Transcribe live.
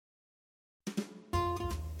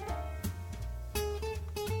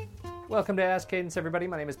Welcome to Ask Cadence, everybody.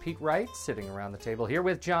 My name is Pete Wright, sitting around the table here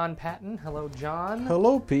with John Patton. Hello, John.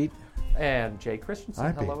 Hello, Pete. And Jay Christensen.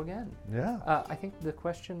 Hi, Hello Pete. again. Yeah. I think the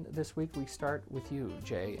question this week, we start with you,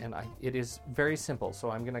 Jay, and it is very simple,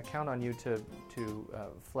 so I'm going to count on you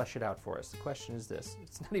to flesh it out for us. The question is this.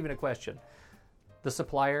 It's not even a question. The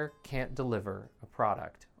supplier can't deliver a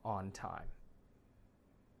product on time.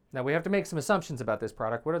 Now, we have to make some assumptions about this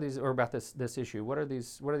product. What are these, or about this issue? What are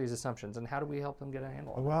these assumptions, and how do we help them get a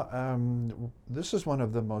handle on it? Well, this is one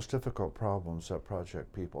of the most difficult problems that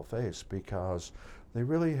project people face because they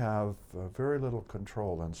really have very little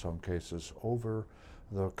control in some cases over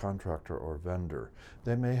the contractor or vendor.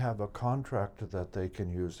 They may have a contract that they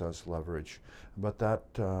can use as leverage, but that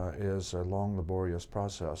is a long, laborious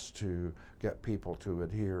process to get people to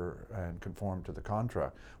adhere and conform to the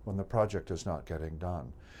contract when the project is not getting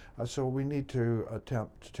done. So we need to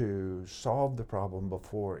attempt to solve the problem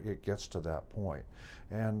before it gets to that point.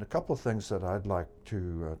 And a couple of things that I'd like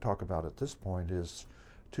to talk about at this point is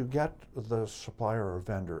to get the supplier or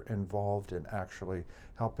vendor involved in actually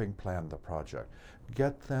helping plan the project.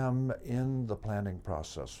 Get them in the planning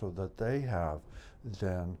process so that they have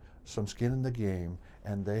then some skin in the game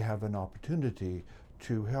and they have an opportunity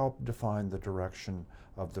to help define the direction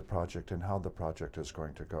of the project and how the project is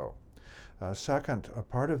going to go. Second, a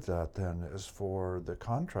part of that then is for the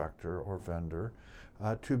contractor or vendor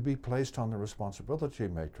to be placed on the responsibility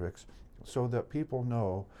matrix so that people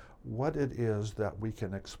know what it is that we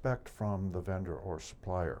can expect from the vendor or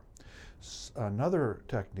supplier. Another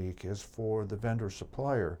technique is for the vendor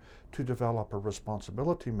supplier to develop a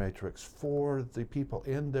responsibility matrix for the people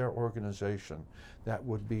in their organization that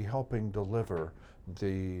would be helping deliver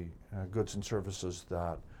the goods and services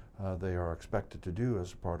that they are expected to do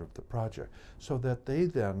as part of the project, so that they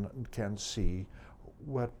then can see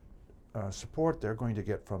what support they're going to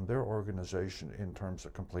get from their organization in terms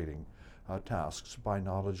of completing tasks by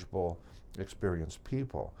knowledgeable, experienced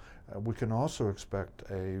people. We can also expect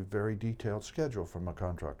a very detailed schedule from a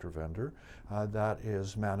contractor vendor that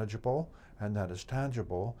is manageable and that is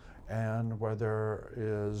tangible, and where there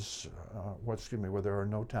is, where there are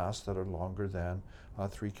no tasks that are longer than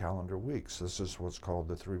 3 calendar weeks. This is what's called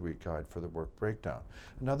the 3-week guide for the work breakdown.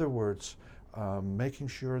 In other words, making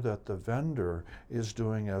sure that the vendor is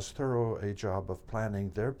doing as thorough a job of planning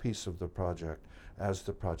their piece of the project as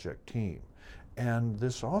the project team. And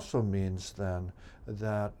this also means then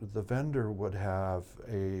that the vendor would have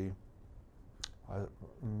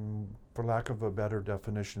for lack of a better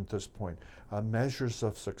definition at this point, measures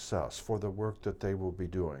of success for the work that they will be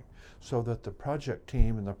doing, so that the project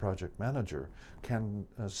team and the project manager can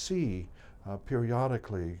see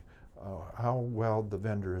periodically how well the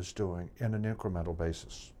vendor is doing in an incremental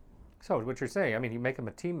basis. So what you're saying, I mean, you make them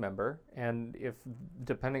a team member, and if,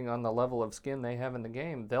 depending on the level of skin they have in the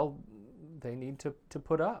game, they need to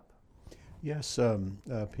put up. Yes,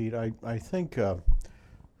 Pete, I think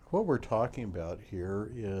what we're talking about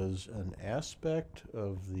here is an aspect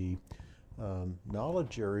of the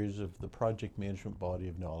knowledge areas of the project management body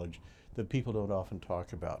of knowledge that people don't often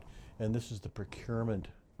talk about. And this is the procurement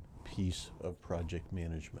piece of project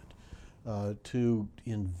management. To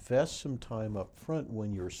invest some time up front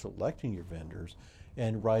when you're selecting your vendors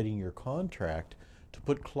and writing your contract, to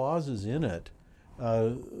put clauses in it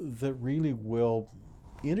that really will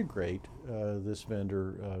integrate this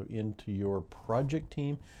vendor into your project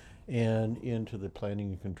team and into the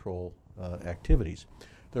planning and control activities.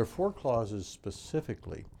 There are 4 clauses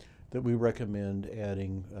specifically that we recommend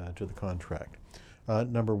adding to the contract.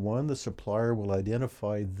 Number 1, the supplier will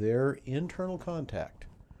identify their internal contact,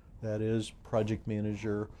 that is project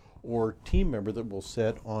manager or team member that will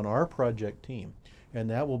sit on our project team, and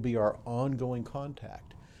that will be our ongoing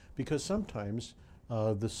contact. Because sometimes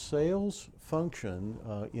the sales function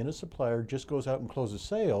in a supplier just goes out and closes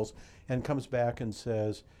sales and comes back and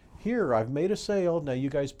says, here, I've made a sale, now you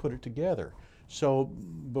guys put it together. So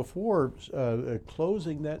before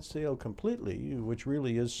closing that sale completely, which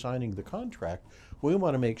really is signing the contract, we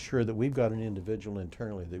want to make sure that we've got an individual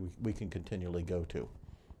internally that we can continually go to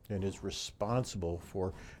and is responsible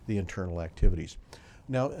for the internal activities.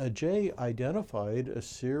 Now, Jay identified a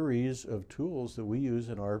series of tools that we use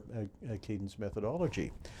in our Cadence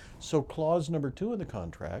methodology. So clause number 2 in the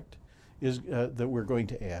contract is that we're going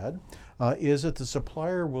to add is that the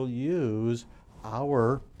supplier will use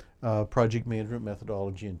our project management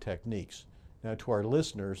methodology and techniques. Now, to our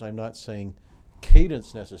listeners, I'm not saying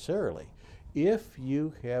Cadence necessarily. If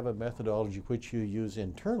you have a methodology which you use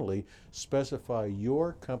internally, specify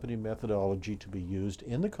your company methodology to be used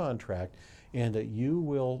in the contract, and that you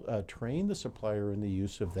will train the supplier in the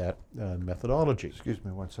use of that methodology. Excuse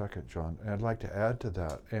me one second, John. I'd like to add to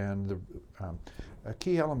that. And a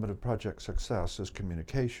key element of project success is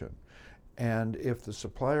communication. And if the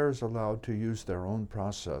supplier is allowed to use their own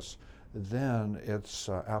process, then it's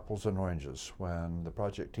apples and oranges when the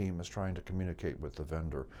project team is trying to communicate with the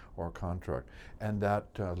vendor or contract, and that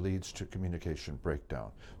leads to communication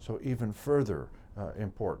breakdown. So even further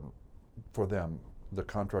important for them, the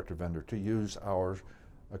contractor vendor, to use our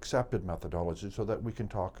accepted methodology so that we can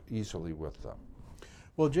talk easily with them.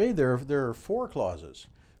 Well, Jay, there are 4 clauses.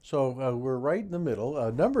 So we're right in the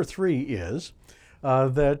middle. Number 3 is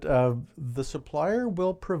that the supplier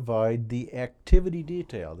will provide the activity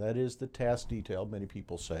detail, that is the task detail, many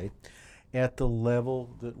people say, at the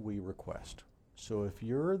level that we request. So if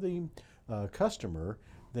you're the customer,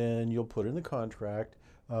 then you'll put in the contract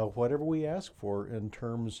whatever we ask for in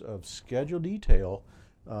terms of schedule detail,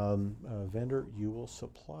 vendor, you will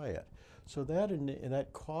supply it. So that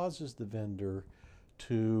causes the vendor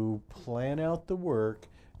to plan out the work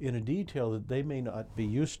in a detail that they may not be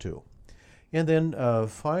used to. And then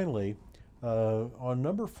finally, on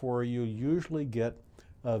number 4, you usually get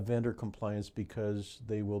vendor compliance because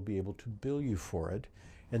they will be able to bill you for it,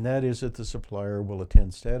 and that is that the supplier will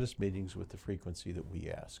attend status meetings with the frequency that we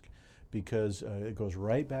ask. Because it goes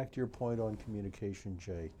right back to your point on communication,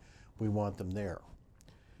 Jay. We want them there.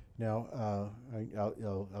 Now,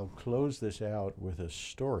 I'll close this out with a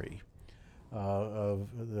story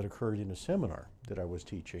that occurred in a seminar that I was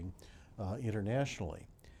teaching internationally.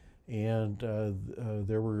 And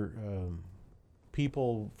there were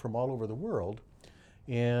people from all over the world,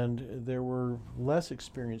 and there were less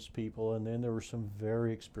experienced people, and then there were some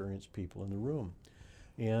very experienced people in the room.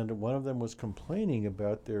 And one of them was complaining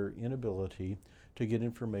about their inability to get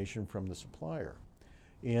information from the supplier.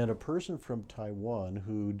 And a person from Taiwan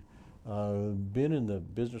who'd been in the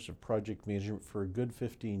business of project management for a good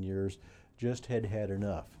 15 years just had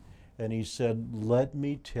enough. And he said, "Let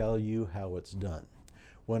me tell you how it's done.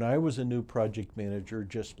 When I was a new project manager,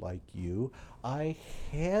 just like you, I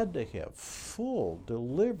had to have full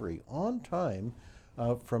delivery on time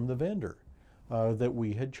from the vendor that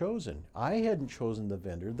we had chosen. I hadn't chosen the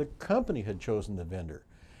vendor, the company had chosen the vendor.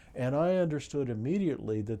 And I understood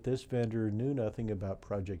immediately that this vendor knew nothing about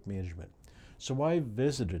project management. So I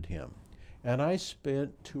visited him, and I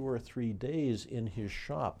spent 2 or 3 days in his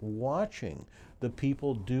shop watching the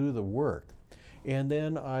people do the work. And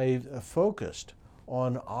then I focused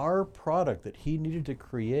on our product that he needed to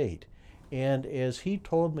create. And as he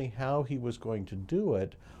told me how he was going to do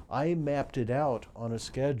it, I mapped it out on a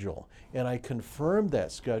schedule, and I confirmed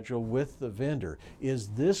that schedule with the vendor. Is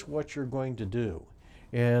this what you're going to do?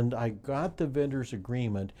 And I got the vendor's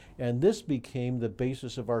agreement, and this became the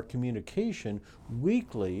basis of our communication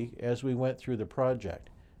weekly as we went through the project.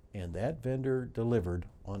 And that vendor delivered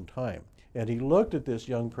on time. And he looked at this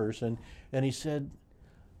young person and he said,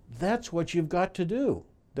 "That's what you've got to do.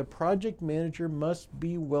 The project manager must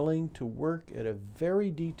be willing to work at a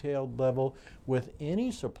very detailed level with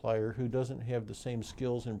any supplier who doesn't have the same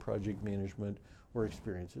skills in project management or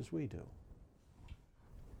experience as we do."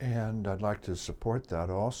 And I'd like to support that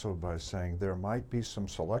also by saying there might be some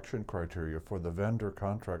selection criteria for the vendor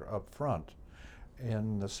contract up front,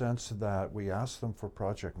 in the sense that we ask them for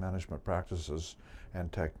project management practices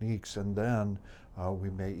and techniques, and then we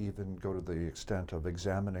may even go to the extent of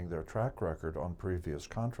examining their track record on previous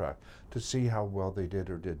contract to see how well they did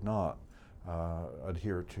or did not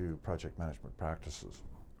adhere to project management practices.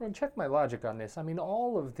 Well, check my logic on this. I mean,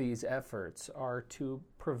 all of these efforts are to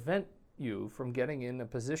prevent you from getting in a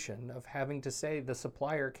position of having to say the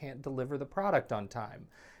supplier can't deliver the product on time,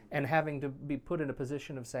 and having to be put in a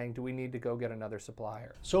position of saying, do we need to go get another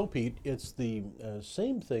supplier? So, Pete, it's the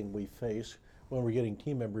same thing we face when we're getting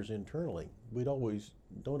team members internally. We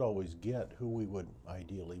don't always get who we would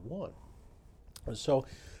ideally want. So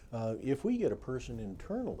if we get a person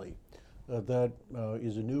internally that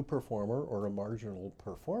is a new performer or a marginal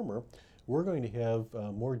performer, we're going to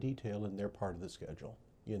have more detail in their part of the schedule,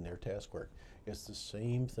 in their task work. It's the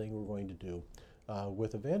same thing we're going to do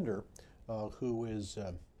with a vendor who is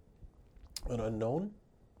an unknown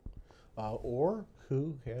or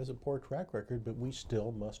who has a poor track record, but we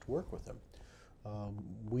still must work with them.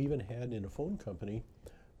 We even had in a phone company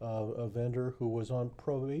a vendor who was on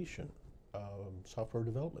probation, software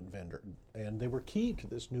development vendor, and they were key to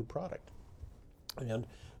this new product. And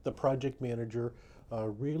the project manager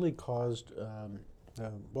really caused,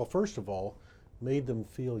 well, first of all, made them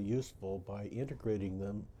feel useful by integrating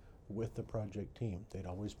them with the project team. They'd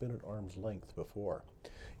always been at arm's length before.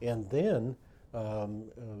 And then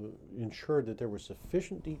ensured that there was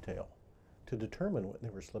sufficient detail to determine when they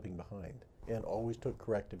were slipping behind and always took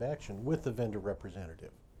corrective action with the vendor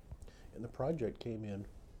representative. And the project came in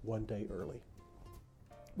one day early.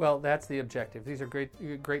 Well, that's the objective. These are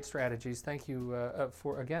great strategies. Thank you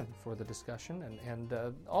for the discussion, and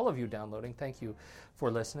all of you downloading. Thank you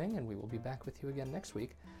for listening, and we will be back with you again next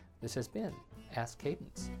week. This has been Ask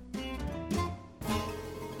Cadence.